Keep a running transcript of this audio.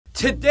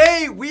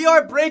Today, we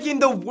are breaking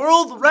the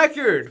world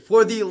record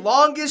for the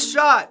longest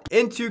shot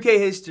in 2K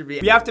history.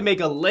 We have to make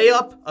a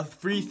layup, a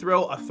free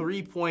throw, a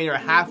three-pointer, a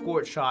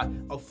half-court shot,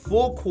 a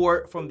full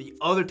court from the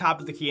other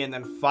top of the key, and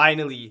then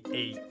finally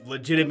a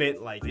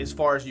legitimate, like, as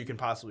far as you can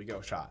possibly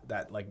go shot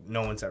that, like,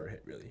 no one's ever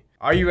hit, really.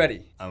 Are you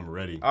ready? I'm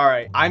ready. All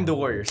right, I'm the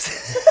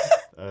Warriors.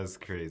 That's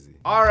crazy.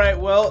 All right,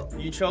 well,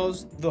 you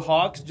chose the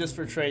Hawks just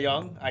for Trae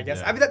Young, I guess.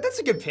 Yeah. I mean, that's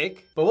a good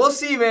pick, but we'll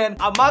see, man.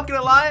 I'm not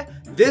gonna lie,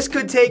 this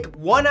could take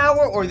 1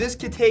 hour or this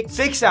could take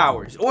 6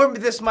 hours, or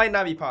this might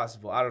not be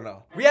possible. I don't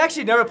know. We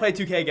actually never played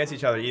 2K against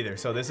each other either,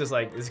 so this is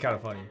kind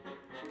of funny.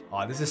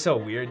 Oh, this is so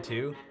weird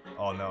too.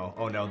 Oh no,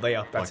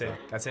 layup, that's it,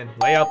 that's in.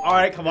 Layup, all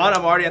right, come on,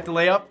 I'm already at the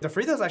layup. The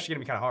free throw's actually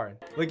gonna be kind of hard.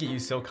 Look at you,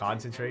 so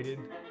concentrated.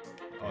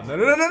 Oh, no.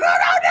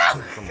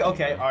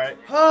 Okay, all right.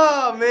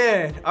 Oh,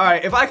 man. All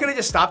right, if I could have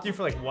just stopped you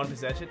for like one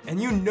possession, and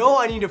you know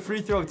I need a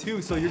free throw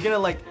too, so you're gonna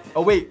like,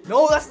 oh wait,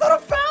 no, that's not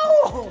a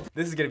foul.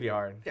 This is gonna be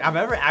hard. I've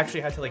never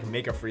actually had to like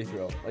make a free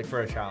throw, like for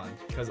a challenge.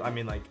 Because I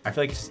mean like, I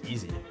feel like it's just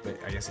easy, but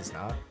I guess it's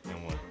not.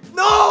 And what?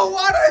 No,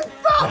 why did I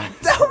foul?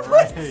 That's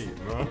right,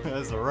 bro,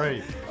 that's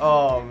right.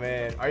 Oh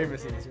man, are you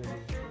missing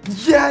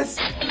this? Yes,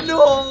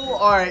 no.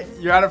 All right,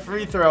 you're at a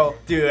free throw.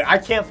 Dude, I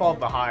can't fall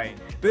behind.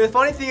 But the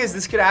funny thing is,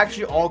 this could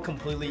actually all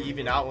completely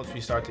even out once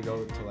we start to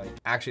go to like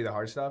actually the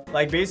hard stuff.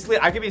 Like basically,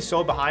 I could be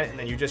so behind and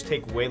then you just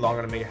take way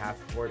longer to make a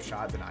half-court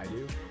shot than I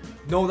do.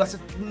 No,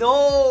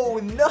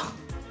 no.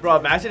 Bro,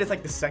 imagine it's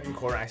like the second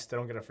quarter and I still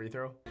don't get a free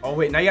throw. Oh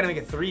wait, now you gotta make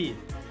it 3.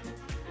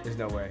 There's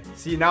no way.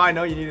 See, now I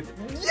know you need it.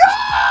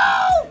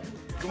 Yo!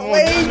 Come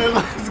on, Tanner,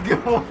 let's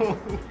go.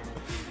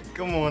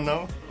 Come on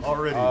now,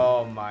 already.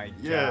 Oh my gosh.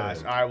 Yeah.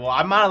 All right, well,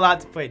 I'm not allowed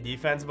to play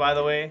defense, by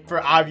the way,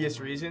 for obvious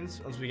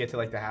reasons. Once we get to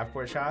like the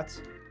half-court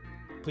shots,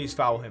 please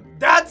foul him.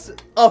 That's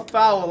a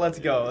foul. Let's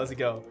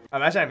go.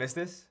 Imagine I missed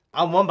this.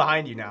 I'm 1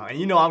 behind you now, and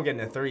you know I'm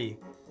getting a 3.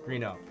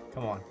 3-0.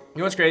 Come on. You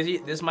know what's crazy?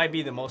 This might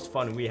be the most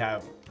fun we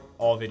have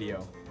all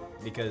video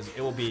because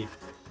it will be,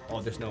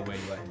 oh, there's no way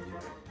you let him do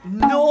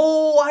that.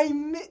 No, I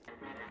missed.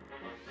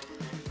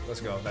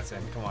 Let's go. That's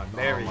in. Come on.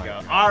 There we go.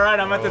 God. All right,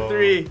 I'm at the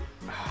 3.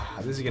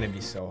 This is gonna be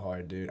so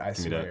hard, dude. I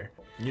swear.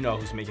 You know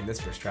who's making this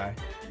first try.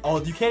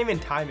 Oh, you can't even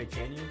time it,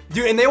 can you?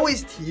 Dude, and they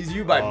always tease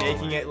you by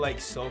making it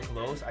like so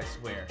close, I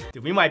swear.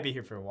 Dude, we might be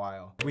here for a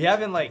while. We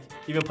haven't like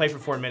even played for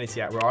 4 minutes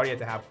yet. We're already at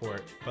the half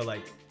court, but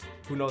like,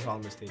 who knows how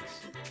long this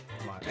takes?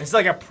 Come on. It's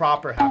like a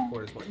proper half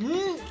court as well.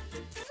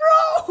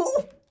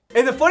 Bro!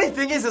 And the funny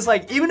thing is, it's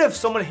like, even if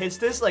someone hits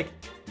this, like,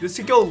 this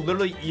could go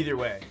literally either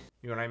way.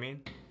 You know what I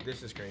mean?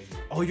 This is crazy.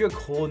 Oh, you're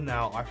cold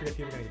now. I forget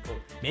people are gonna get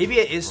cold. Maybe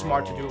it is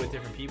smart to do it with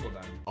different people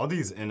then. All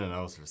these in and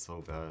outs are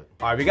so bad.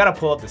 All right, we gotta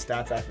pull up the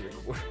stats after the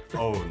quarter.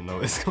 Oh no,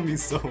 it's gonna be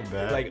so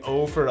bad. Like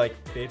 0 for like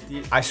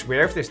 50. I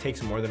swear if this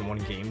takes more than 1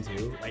 game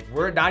too, like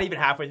we're not even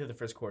halfway through the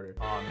first quarter.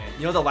 Oh man.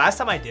 You know, the last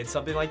time I did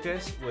something like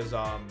this was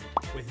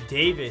with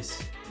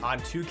Davis on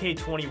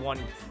 2K21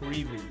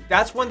 Prelude.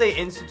 That's when they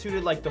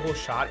instituted like the whole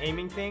shot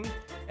aiming thing.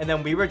 And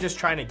then we were just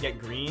trying to get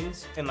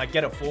greens and like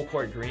get a full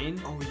court green.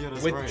 Oh yeah,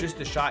 that's with right. just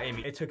the shot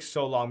aiming. It took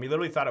so long. We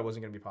literally thought it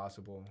wasn't gonna be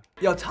possible.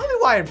 Yo, tell me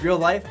why in real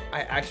life,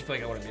 I actually feel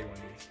like I wanna be one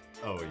of these.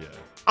 Oh yeah.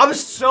 I'm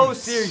so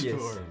serious.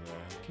 Sure, man.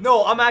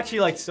 No, I'm actually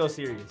like so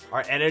serious.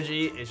 Our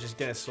energy is just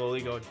gonna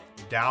slowly go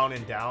down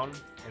and down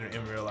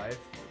in real life.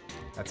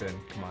 That's it,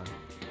 come on.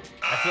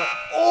 I feel like,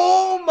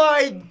 oh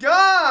my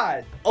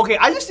God. Okay,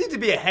 I just need to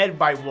be ahead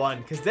by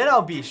 1 because then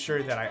I'll be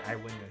sure that I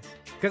win this.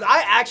 Because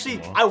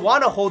I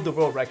want to hold the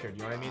world record,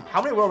 you know what I mean?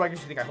 How many world records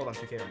do you think I hold on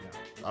 2K right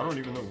now? I don't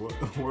even know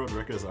what world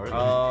records are there.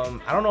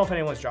 I don't know if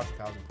anyone's dropped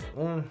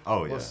 1,000.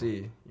 Oh yeah. We'll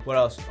see. What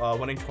else?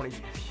 Winning 20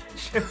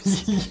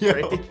 championships. Yo,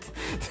 Great.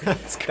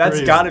 that's crazy.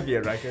 That's gotta be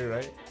a record,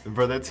 right?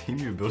 Bro, that team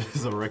you built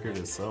is a record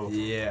itself.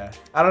 Yeah.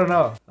 I don't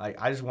know.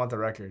 Like, I just want the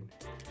record.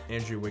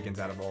 Andrew Wiggins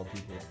out of all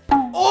people.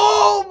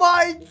 Oh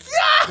my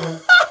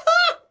God!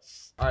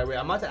 All right, wait,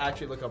 I'm about to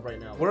actually look up right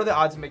now. What are the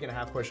odds of making a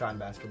half-court shot in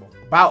basketball?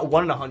 About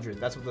 1 in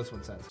 100. That's what this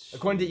one says.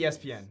 According to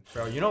ESPN.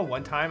 Bro, you know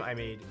one time I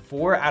made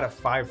 4 out of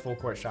 5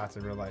 full-court shots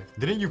in real life.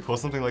 Didn't you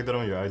post something like that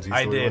on your IG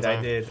story?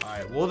 I did. All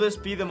right, will this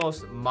be the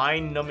most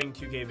mind-numbing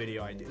 2K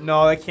video I did?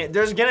 No, I can't.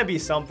 There's gonna be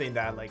something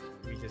that like,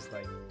 we just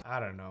like,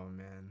 I don't know,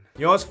 man.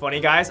 You know what's funny,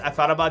 guys? I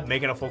thought about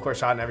making a full-court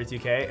shot in every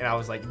 2K, and I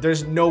was like,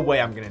 there's no way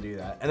I'm gonna do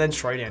that. And then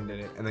Troydan did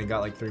it, and then got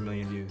like 3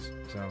 million views.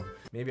 So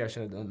maybe I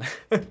should have done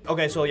that.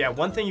 Okay, so yeah,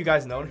 one thing you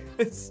guys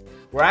notice,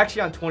 we're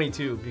actually on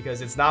 22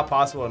 because it's not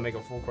possible to make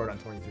a full court on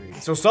 23.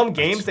 So some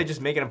games, they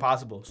just make it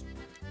impossible.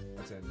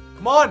 That's it.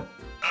 Come on.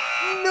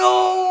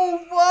 No,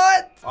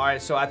 what? All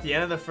right, so at the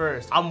end of the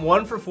first, I'm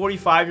 1 for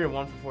 45, you're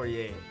 1 for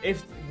 48.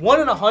 If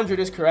 1 in 100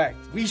 is correct,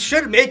 we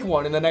should make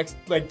one in the next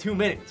like 2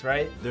 minutes,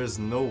 right? There's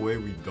no way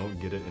we don't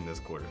get it in this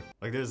quarter.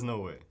 Like, there's no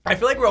way. I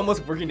feel like we're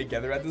almost working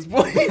together at this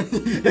point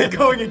and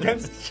going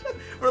against each other.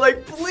 We're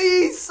like,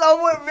 please,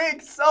 someone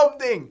make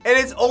something. And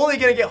it's only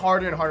gonna get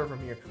harder and harder from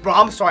here. Bro,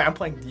 I'm sorry, I'm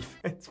playing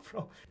defense,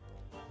 bro.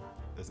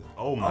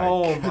 Oh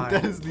my God,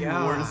 that is the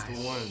gosh.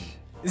 worst one.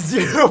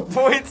 0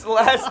 points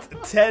last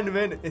 10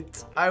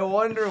 minutes. I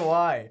wonder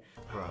why.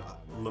 Bro,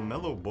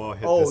 LaMelo Ball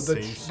hit Oh,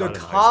 the same shot the in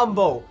high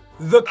combo.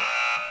 The.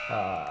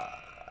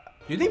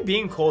 You think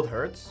being cold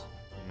hurts?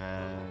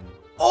 Man.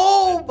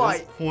 Oh At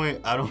this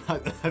point,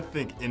 I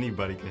think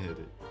anybody can hit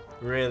it.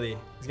 Really?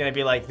 It's gonna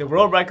be like the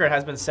world record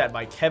has been set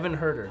by Kevin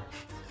Herter.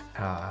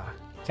 Kind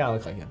of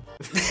look like him.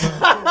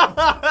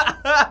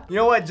 You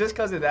know what? Just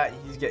because of that,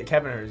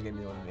 Kevin Herter's gonna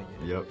be able to make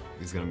it. Yep,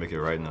 he's gonna make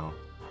it right now.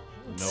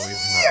 No,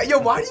 he's not. Yo,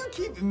 why do you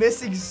keep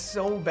missing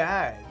so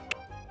bad?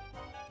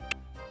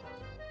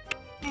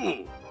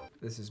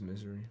 This is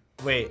misery.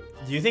 Wait,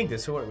 do you think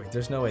this will work? Wait,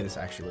 there's no way this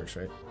actually works,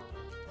 right?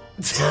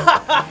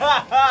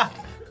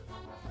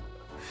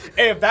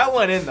 Hey, if that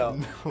went in though,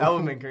 that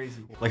would've been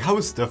crazy. Like, how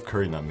is Steph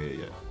Curry not made it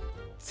yet?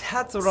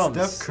 That's what I'm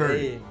Steph Curry.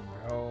 saying,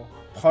 bro.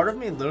 Part of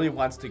me literally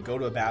wants to go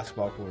to a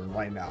basketball court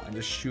right now and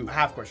just shoot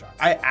half-court shots.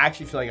 I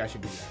actually feel like I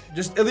should do that.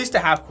 Just at least a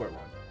half-court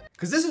one.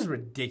 Because this is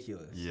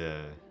ridiculous.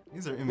 Yeah.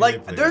 These are NBA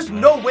like, players, there's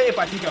man. no way if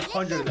I take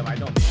 100 of them, I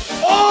don't.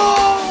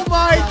 Oh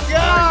my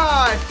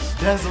gosh!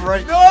 That's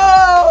right.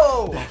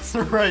 No! That's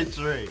the right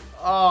trade.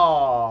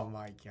 Oh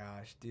my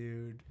gosh,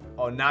 dude.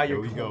 Oh, now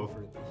you're Here we going go. for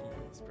the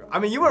Heats, bro. I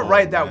mean, you were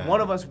right that one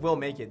of us will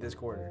make it this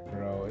quarter.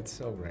 Bro, it's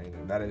so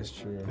random. That is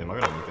true. Damn, I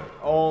gotta make that.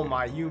 Oh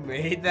my, you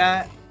made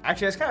that?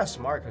 Actually, that's kind of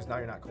smart because now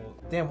you're not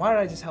cold. Damn, why did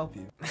I just help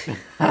you?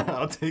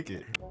 I'll take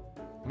it.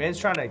 Man's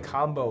trying to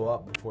combo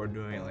up before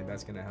doing it, like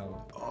that's gonna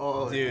help.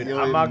 Oh, Dude, yo,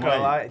 I'm not gonna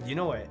might. lie. Do you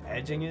know what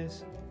edging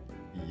is?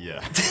 Yeah.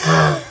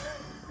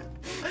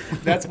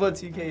 That's what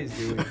 2K is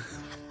doing.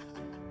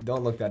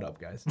 Don't look that up,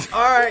 guys.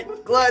 All right,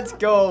 let's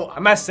go.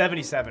 I'm at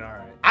 77, all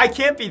right. I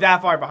can't be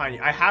that far behind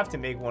you. I have to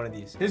make one of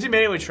these. Since you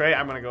made it with Trey,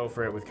 I'm gonna go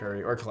for it with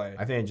Curry or Clay.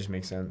 I think it just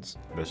makes sense.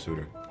 Best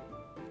shooter.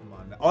 Come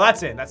on. Oh,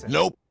 that's it, that's it.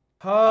 Nope.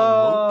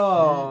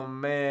 Oh,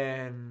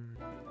 man.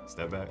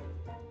 Step back.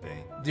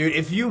 Dang. Dude,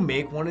 if you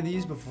make one of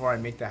these before I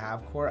make the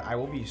half court, I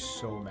will be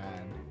so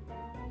mad.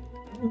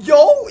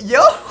 Yo,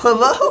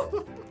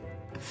 hello?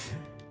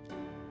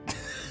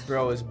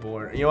 Bro is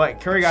bored. You know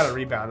what? Curry got a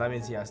rebound. That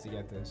means he has to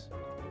get this.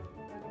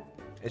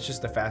 It's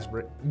just a fast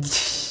break.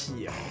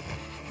 Yeah.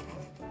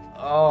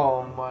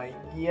 Oh my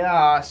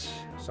gosh.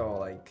 So,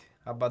 like,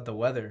 how about the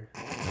weather?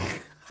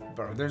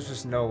 Bro, there's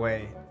just no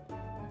way.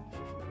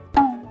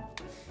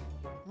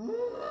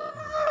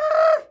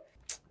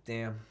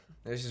 Damn.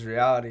 This is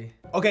reality.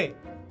 Okay,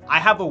 I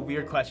have a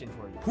weird question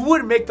for you. Who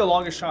would make the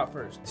longest shot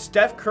first?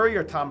 Steph Curry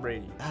or Tom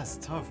Brady? That's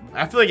tough, man.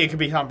 I feel like it could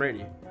be Tom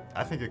Brady.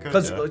 I think it could.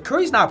 Because Yeah.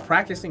 Curry's not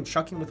practicing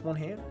chucking with one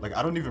hand. Like,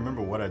 I don't even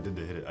remember what I did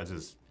to hit it. It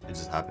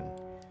just happened.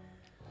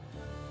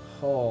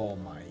 Oh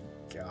my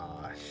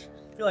gosh.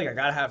 I feel like I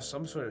gotta have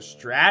some sort of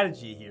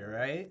strategy here,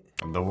 right?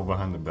 I'm double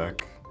behind the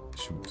back.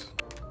 Shoot.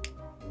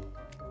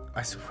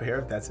 I swear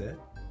if that's it.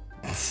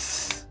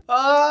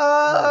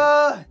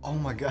 Oh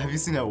my god, have you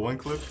seen that one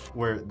clip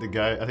where the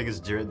guy, I think it's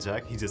Jarrett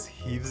Jack, he just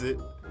heaves it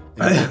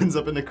and it ends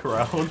up in the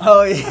crowd?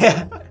 Oh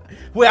yeah.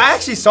 Wait, I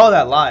actually saw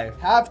that live.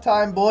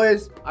 Halftime,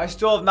 boys. I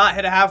still have not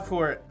hit a half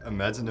court.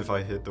 Imagine if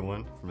I hit the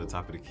one from the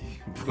top of the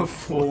key.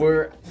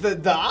 Before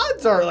the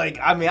odds are like,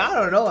 I mean, I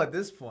don't know at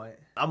this point.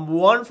 I'm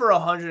 1 for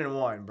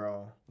 101,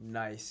 bro.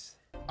 Nice.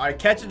 All right,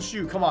 catch and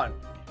shoot. Come on.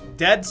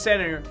 Dead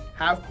center,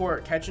 half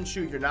court, catch and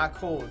shoot. You're not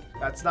cold.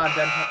 That's not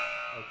dead.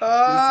 This is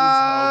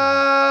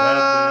how bad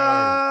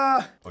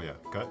they are. Oh yeah,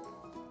 cut.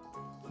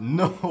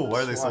 No,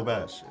 why are they so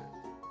bad?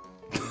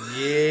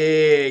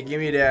 Yeah, give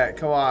me that.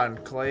 Come on,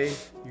 Clay.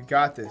 You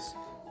got this.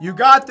 You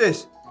got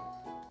this.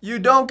 You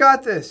don't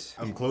got this.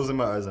 I'm closing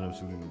my eyes and I'm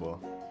shooting the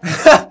ball.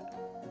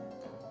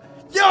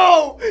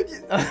 Yo!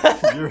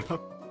 You're a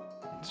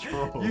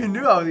troll. You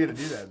knew I was gonna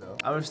do that though.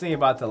 I'm just thinking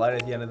about the light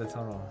at the end of the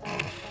tunnel.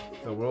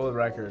 The world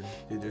record.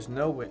 Dude, there's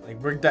no way.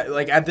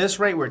 Like at this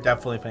rate, we're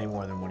definitely playing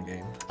more than one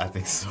game. I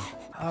think so.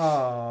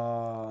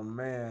 Oh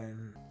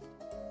man.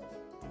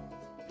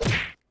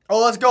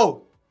 Oh, let's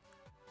go.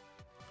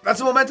 That's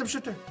a momentum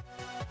shifter.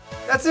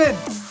 That's in.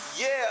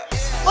 Yeah.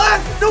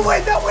 What? No,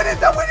 wait, that went in.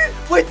 That went in.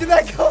 Wait, did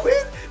that go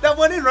in? That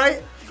went in,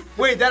 right?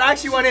 Wait, that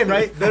actually went in,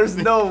 right? There's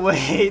no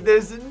way.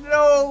 There's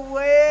no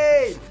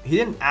way. He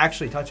didn't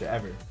actually touch it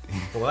ever.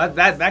 Well,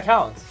 that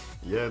counts.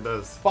 Yeah, it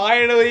does.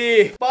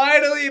 Finally.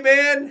 Finally,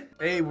 man.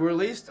 Hey, we're at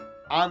least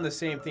on the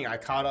same thing. I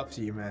caught up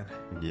to you, man.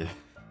 Yeah.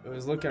 It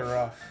was looking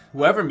rough.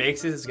 Whoever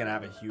makes this is going to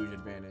have a huge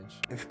advantage.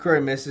 If Curry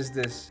misses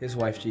this, his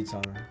wife cheats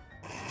on him.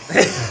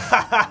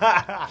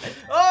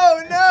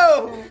 Oh,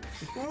 no.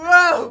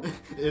 Whoa.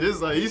 It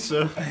is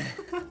Aisha.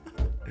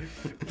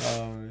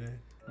 Oh, man.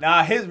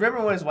 Nah,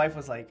 remember when his wife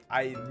was like,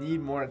 I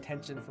need more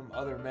attention from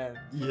other men.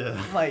 Yeah.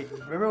 Like,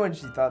 remember when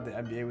she thought the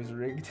NBA was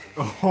rigged?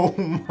 Oh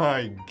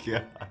my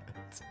god.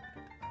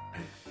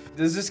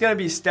 There's just gonna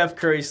be Steph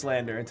Curry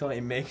slander until he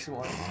makes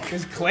one.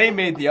 Because Clay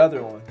made the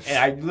other one. And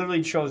I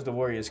literally chose the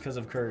Warriors because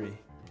of Curry.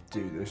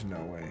 Dude, there's no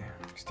way.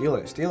 Steal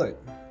it, steal it.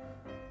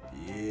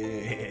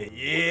 Yeah,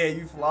 yeah,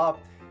 you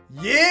flopped.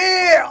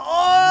 Yeah!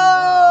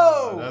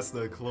 Oh! That's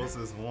the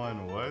closest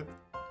one. What?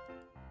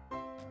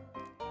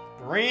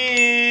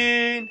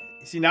 Green.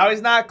 See, now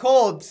he's not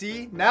cold.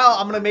 See? Now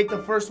I'm gonna make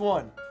the first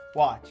one.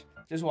 Watch.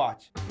 Just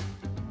watch.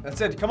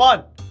 That's it. Come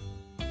on.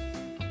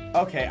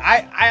 Okay,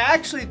 I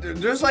actually,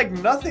 there's like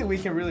nothing we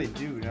can really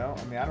do, no?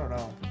 I mean, I don't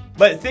know.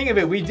 But think of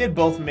it, we did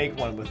both make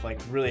one with like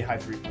really high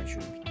 3-point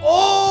shooting.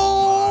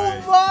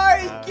 Oh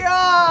my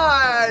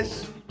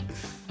gosh!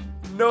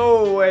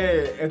 No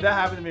way. If that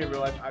happened to me in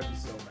real life, I'd be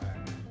so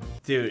mad.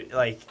 Dude,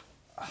 like,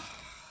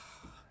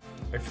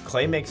 if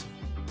Clay makes,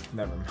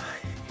 never mind.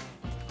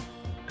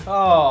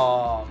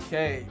 Oh,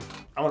 okay.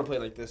 I'm gonna play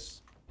like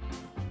this.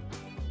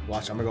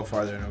 Watch, I'm gonna go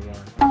farther and I'm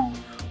going.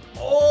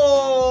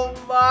 Oh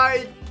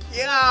my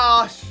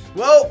gosh.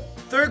 Well,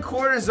 third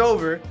quarter's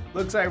over.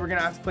 Looks like we're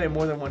gonna have to play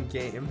more than one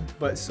game.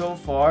 But so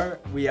far,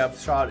 we have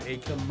shot a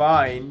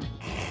combined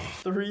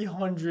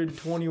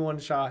 321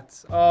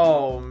 shots.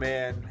 Oh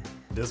man.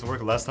 This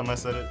worked last time I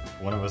said it.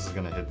 One of us is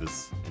gonna hit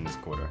this in this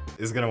quarter.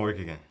 It's gonna work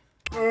again.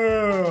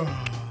 Oh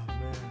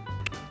man.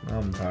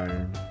 I'm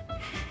tired.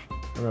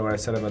 Remember what I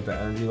said about the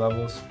energy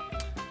levels?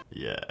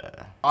 Yeah.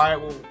 All right,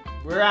 well,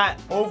 we're at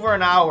over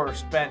an hour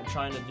spent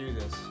trying to do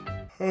this.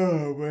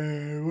 Oh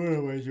man, what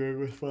am I doing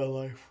with my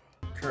life?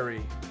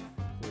 Curry,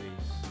 please.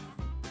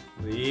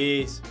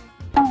 Please.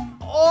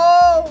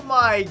 Oh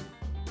my,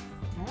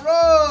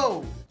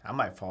 bro. I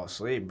might fall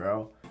asleep,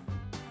 bro.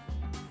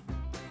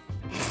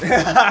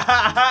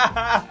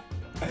 I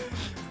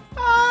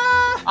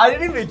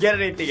didn't even get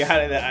anything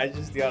out of that. I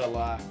just got a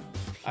laugh.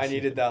 I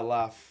needed that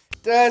laugh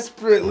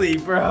desperately,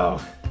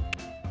 bro.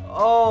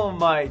 Oh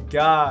my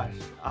gosh.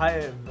 I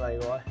am like,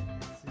 what?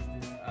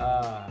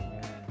 Ah,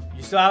 man.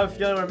 You still have a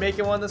feeling we're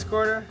making one this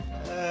quarter?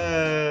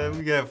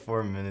 We got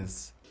 4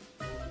 minutes.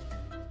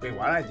 Wait,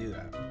 why did I do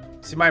that?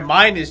 See, my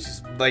mind is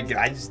just like, it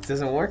just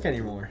doesn't work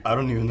anymore. I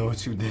don't even know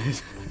what you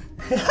did.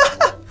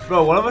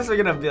 Bro, one of us are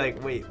gonna be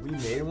like, wait, we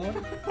made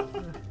one?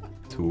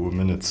 2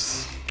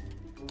 minutes.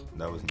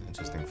 That was an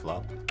interesting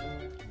flop.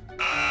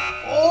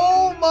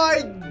 Oh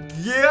my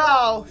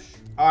gosh.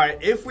 All right,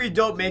 if we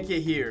don't make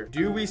it here,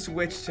 do we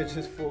switch to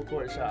just full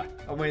court shot?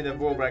 I'm winning the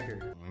world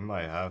record. We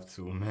might have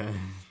to, man.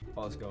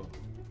 Oh, let's go.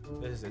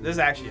 This is it. This is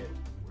actually it.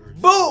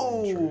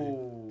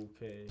 Boom!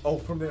 Okay. Oh,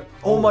 from there.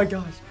 Oh my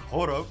gosh.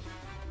 Hold up.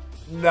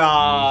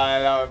 Nah,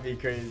 that would be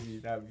crazy.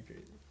 That would be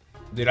crazy.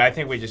 Dude, I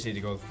think we just need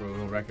to go for a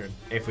world record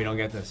if we don't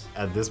get this.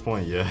 At this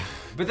point, yeah.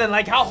 But then,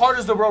 like, how hard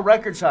is the world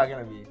record shot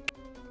gonna be?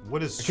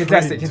 What is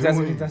contested? This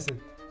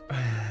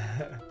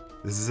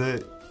is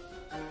it.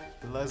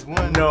 The last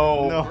one.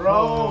 No,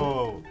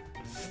 bro.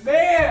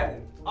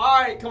 Man.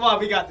 All right, come on,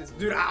 we got this.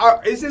 Dude,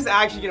 is this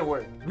actually gonna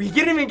work? We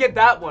didn't even get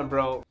that one,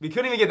 bro. We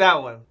couldn't even get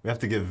that one. We have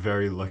to get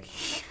very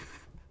lucky.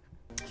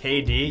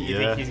 KD, you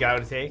think he's got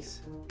what it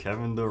takes?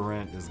 Kevin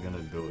Durant is gonna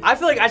do it. I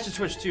feel like I should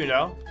switch too,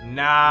 no?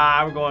 Nah,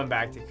 I'm going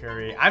back to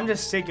Curry. I'm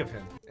just sick of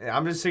him.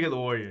 I'm just sick of the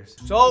Warriors.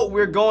 So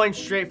we're going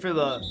straight for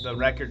the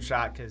record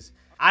shot because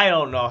I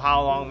don't know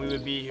how long we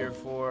would be here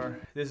for.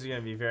 This is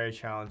gonna be very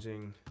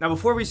challenging. Now,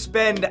 before we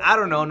spend, I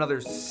don't know,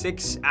 another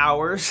 6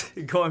 hours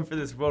going for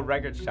this world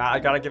record shot, I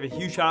gotta give a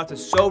huge shout out to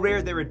So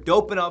Rare. They were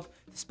dope enough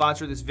to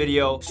sponsor this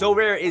video. So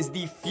Rare is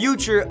the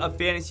future of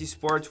fantasy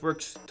sports.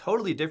 Works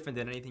totally different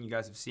than anything you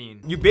guys have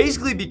seen. You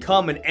basically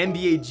become an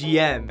NBA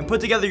GM and put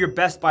together your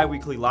best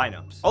bi-weekly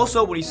lineups.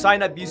 Also, when you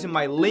sign up using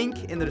my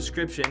link in the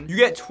description, you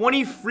get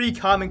 20 free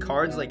common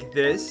cards like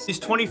this. These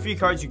 20 free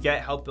cards you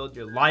get help build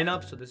your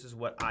lineup. So this is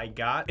what I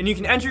got. And you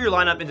can enter your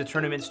lineup into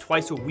tournaments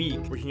twice a week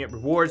where you can get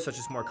rewards such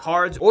as more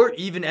cards or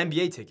even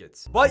NBA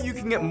tickets. But you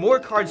can get more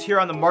cards here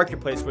on the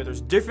marketplace where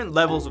there's different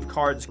levels of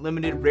cards,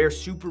 limited, rare,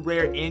 super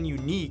rare, and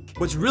unique.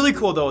 What's really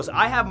cool though is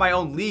I have my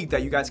own league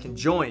that you guys can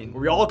join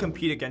where we all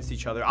compete against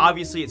each other.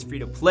 Obviously, it's free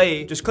to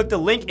play. Just click the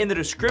link in the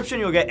description.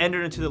 You'll get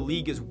entered into the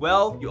league as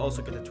well. You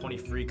also get the 20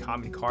 free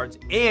common cards.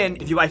 And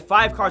if you buy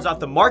 5 cards off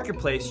the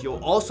marketplace,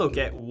 you'll also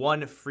get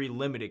 1 free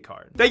limited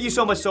card. Thank you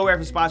so much, So Rare,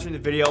 for sponsoring the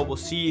video. We'll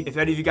see if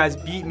any of you guys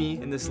beat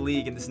me in this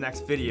league in this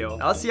next video.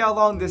 Now let's see how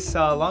long this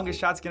longest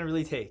shot's gonna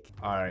really take.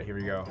 All right, here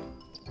we go.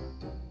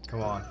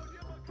 Come on.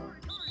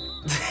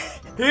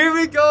 Here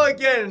we go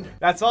again.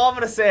 That's all I'm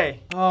gonna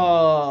say.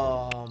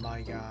 Oh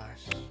my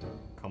gosh.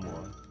 Come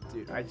on.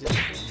 Dude, I just...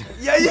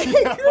 yeah,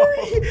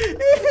 Curry!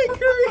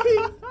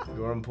 Curry!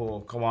 Jordan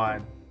Poole, come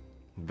on.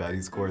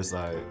 Baddies court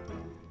side.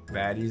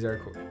 Baddies are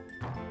cool.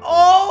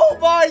 Oh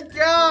my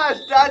gosh,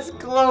 that's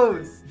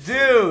close.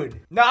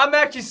 Dude. No, I'm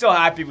actually so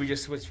happy we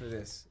just switched for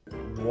this.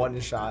 1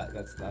 shot,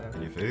 that's not a...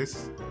 Your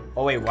face?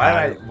 Oh wait,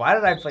 why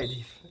did I play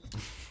defense?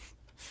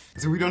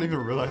 So we don't even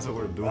realize what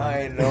we're doing.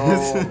 I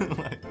know.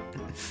 Like,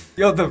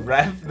 yo, the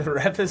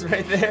ref is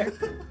right there.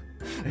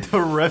 the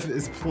ref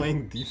is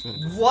playing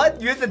defense. What?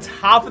 You're at the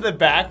top of the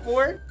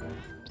backboard?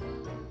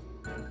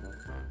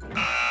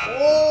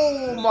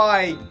 Oh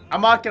my.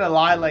 I'm not gonna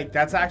lie, like,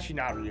 that's actually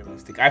not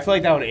realistic. I feel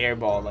like that would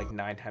airball like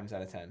 9 times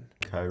out of 10.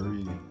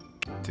 Kyrie,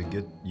 to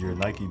get your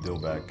Nike deal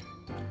back.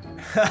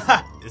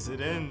 Is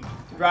it in?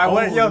 Bro, I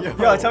wanted, yo,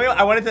 tell me,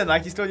 I went into the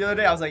Nike store the other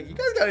day. I was like, you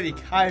guys got any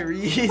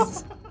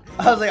Kyries?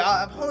 I was like,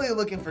 I'm only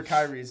looking for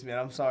Kyries, man.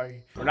 I'm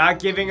sorry. We're not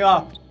giving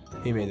up.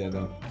 He made that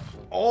though.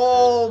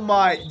 Oh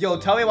my. Yo,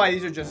 tell me why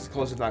these are just as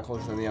close, if not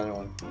closer than the other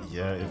one.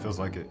 Yeah, it feels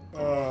like it.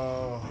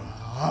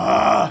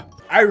 I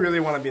really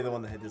want to be the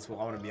one that hit this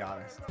wall. I want to be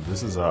honest.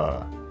 This is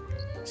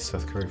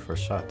Seth Curry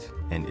first shot,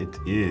 and it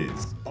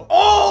is.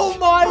 Oh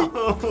my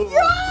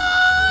God!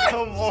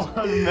 Come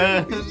on,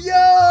 man.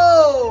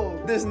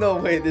 Yo! There's no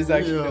way. There's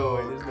actually no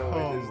way. Yo, There's no way.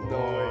 There's come no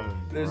way.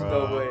 on, There's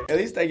no bruh. way. At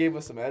least I gave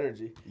us some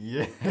energy.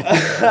 Yeah.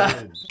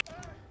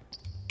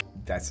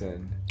 That's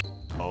in.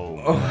 Oh,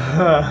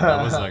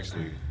 that was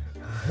actually.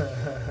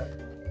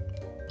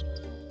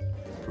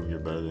 Prove you're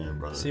better than your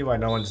brother. See why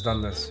no one's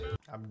done this.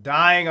 I'm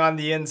dying on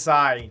the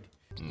inside.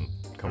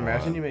 Come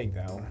Imagine on. you make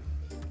that one.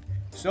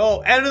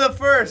 So, end of the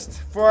first.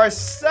 For our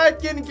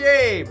second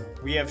game,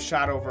 we have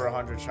shot over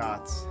 100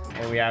 shots.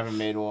 And we haven't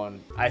made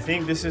one. I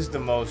think this is the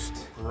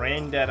most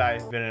brain dead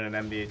I've been in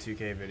an NBA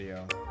 2K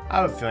video.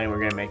 I have a feeling we're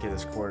gonna make it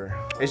this quarter.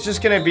 It's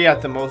just gonna be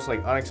at the most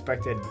like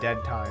unexpected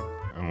dead time.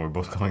 And we're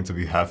both going to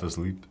be half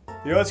asleep.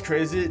 You know what's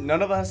crazy?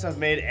 None of us have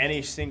made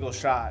any single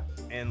shot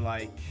in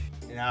like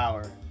an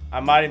hour.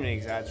 I'm not even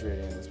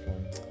exaggerating at this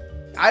point.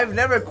 I've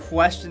never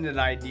questioned an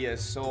idea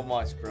so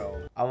much,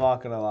 bro. I'm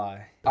not gonna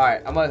lie. All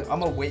right, I'm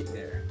gonna wait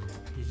there.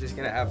 He's just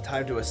gonna have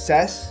time to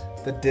assess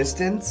the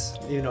distance,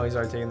 even though he's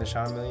already taken the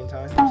shot a million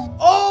times.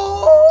 Oh!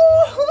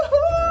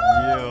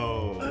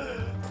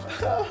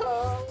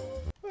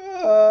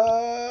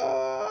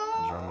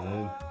 Drum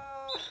it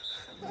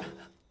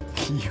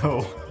in.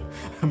 Yo,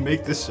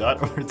 make the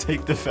shot or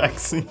take the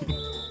vaccine.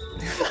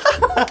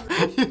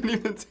 You didn't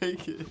even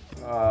take it.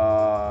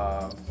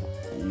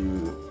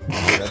 You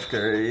Steph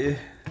Curry.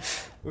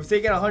 We've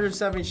taken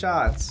 170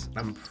 shots.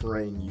 I'm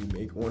praying you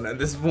make one at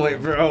this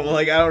point, bro.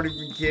 Like, I don't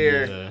even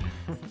care. Yeah.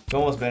 It's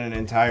almost been an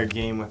entire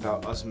game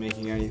without us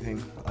making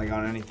anything, like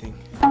on anything.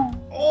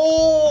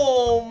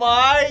 Oh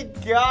my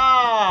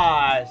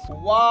gosh!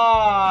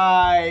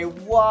 Why?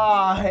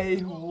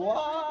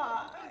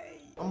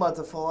 I'm about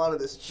to fall out of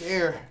this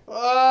chair.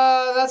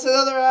 That's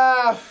another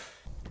half.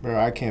 Bro,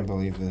 I can't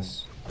believe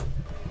this.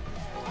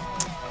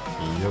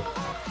 Yep.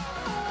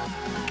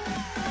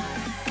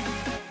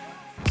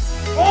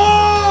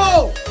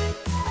 Oh!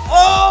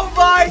 Oh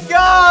my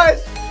gosh!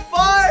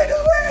 Finally!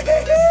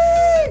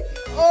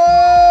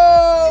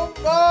 Oh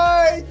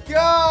my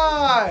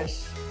gosh!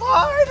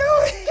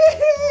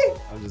 Finally!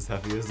 I'm just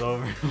happy it's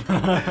over.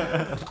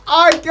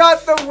 I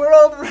got the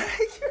world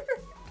record!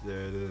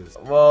 There it is.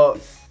 Well,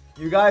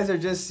 you guys are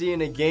just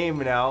seeing a game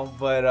now,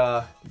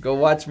 but go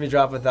watch me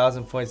drop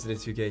 1,000 points in a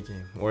 2K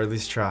game. Or at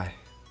least try.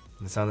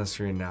 It's on the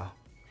screen now.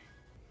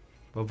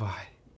 Bye-bye.